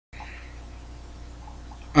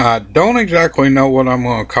I don't exactly know what I'm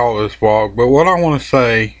going to call this vlog, but what I want to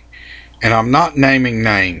say, and I'm not naming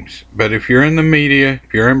names, but if you're in the media,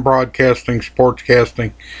 if you're in broadcasting,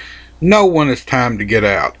 sportscasting, know when it's time to get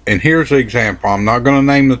out. And here's the example. I'm not going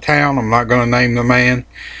to name the town, I'm not going to name the man,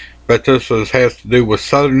 but this has to do with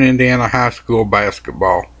Southern Indiana High School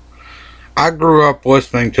basketball. I grew up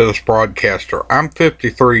listening to this broadcaster. I'm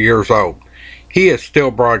 53 years old. He is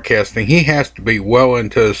still broadcasting. He has to be well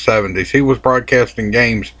into his 70s. He was broadcasting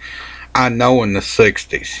games, I know, in the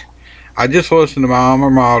 60s. I just listened to my alma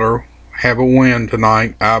mater have a win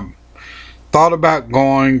tonight. I thought about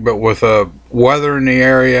going, but with weather in the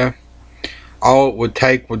area, all it would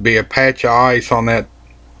take would be a patch of ice on that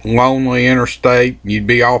lonely interstate. You'd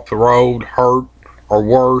be off the road, hurt, or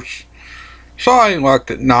worse. So I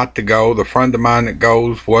elected not to go. The friend of mine that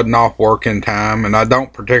goes wasn't off work in time, and I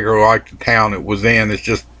don't particularly like the town it was in.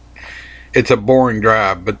 It's a boring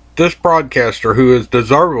drive. But this broadcaster, who is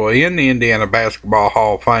deservedly in the Indiana Basketball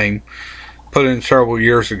Hall of Fame, put in several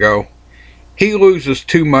years ago, he loses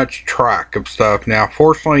too much track of stuff. Now,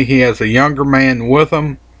 fortunately, he has a younger man with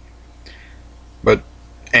him,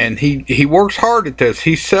 and he works hard at this.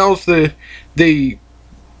 He sells the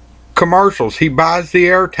commercials. He buys the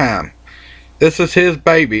airtime. This is his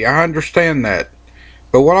baby. I understand that.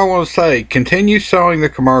 But what I want to say, continue selling the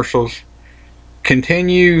commercials.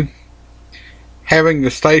 Continue having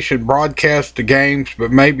the station broadcast the games,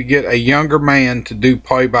 but maybe get a younger man to do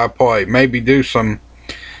play-by-play. Maybe do some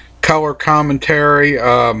color commentary.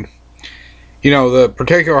 The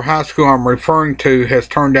particular high school I'm referring to has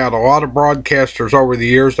turned out a lot of broadcasters over the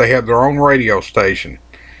years. They have their own radio station.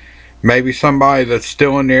 Maybe somebody that's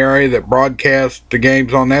still in the area that broadcast the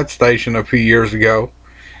games on that station a few years ago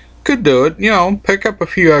could do it. Pick up a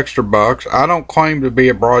few extra bucks. I don't claim to be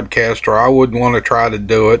a broadcaster. I wouldn't want to try to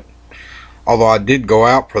do it. Although I did go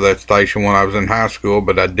out for that station when I was in high school,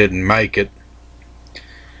 but I didn't make it.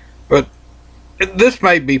 But this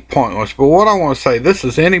may be pointless, but what I want to say, this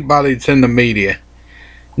is anybody that's in the media.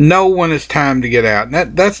 Know when it's time to get out.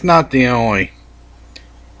 And that's not the only...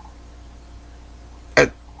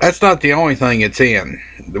 That's not the only thing it's in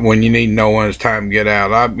when you need to know when it's time to get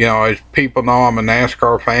out. As people know, I'm a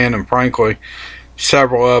NASCAR fan, and frankly,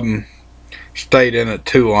 several of them stayed in it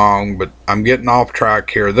too long. But I'm getting off track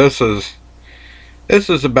here. This is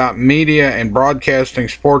about media and broadcasting,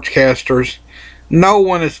 sportscasters. Know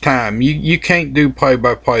when it's time. You can't do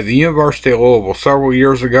play-by-play. The University of Louisville, several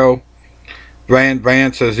years ago, Van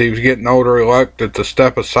Vance, as he was getting older, elected to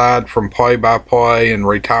step aside from play-by-play and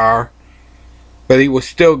retire. But he was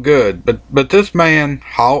still good. But this man,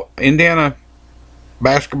 Indiana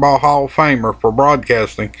Basketball Hall of Famer for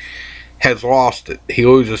broadcasting, has lost it. He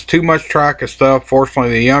loses too much track of stuff.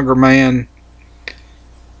 Fortunately, the younger man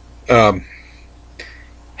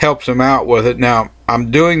helps him out with it. Now,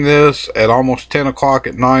 I'm doing this at almost 10 o'clock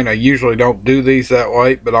at night. I usually don't do these that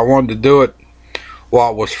late, but I wanted to do it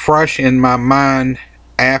while it was fresh in my mind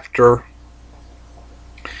after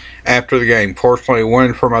the game. Fortunately, a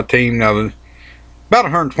win for my team. Now, about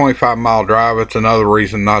 125-mile drive. It's another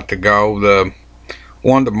reason not to go. The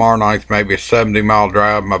one tomorrow night's maybe a 70-mile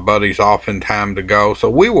drive. My buddy's off in time to go, so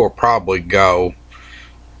we will probably go,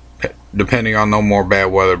 depending on no more bad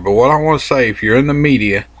weather. But what I want to say, if you're in the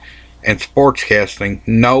media and sportscasting,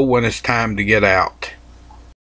 know when it's time to get out.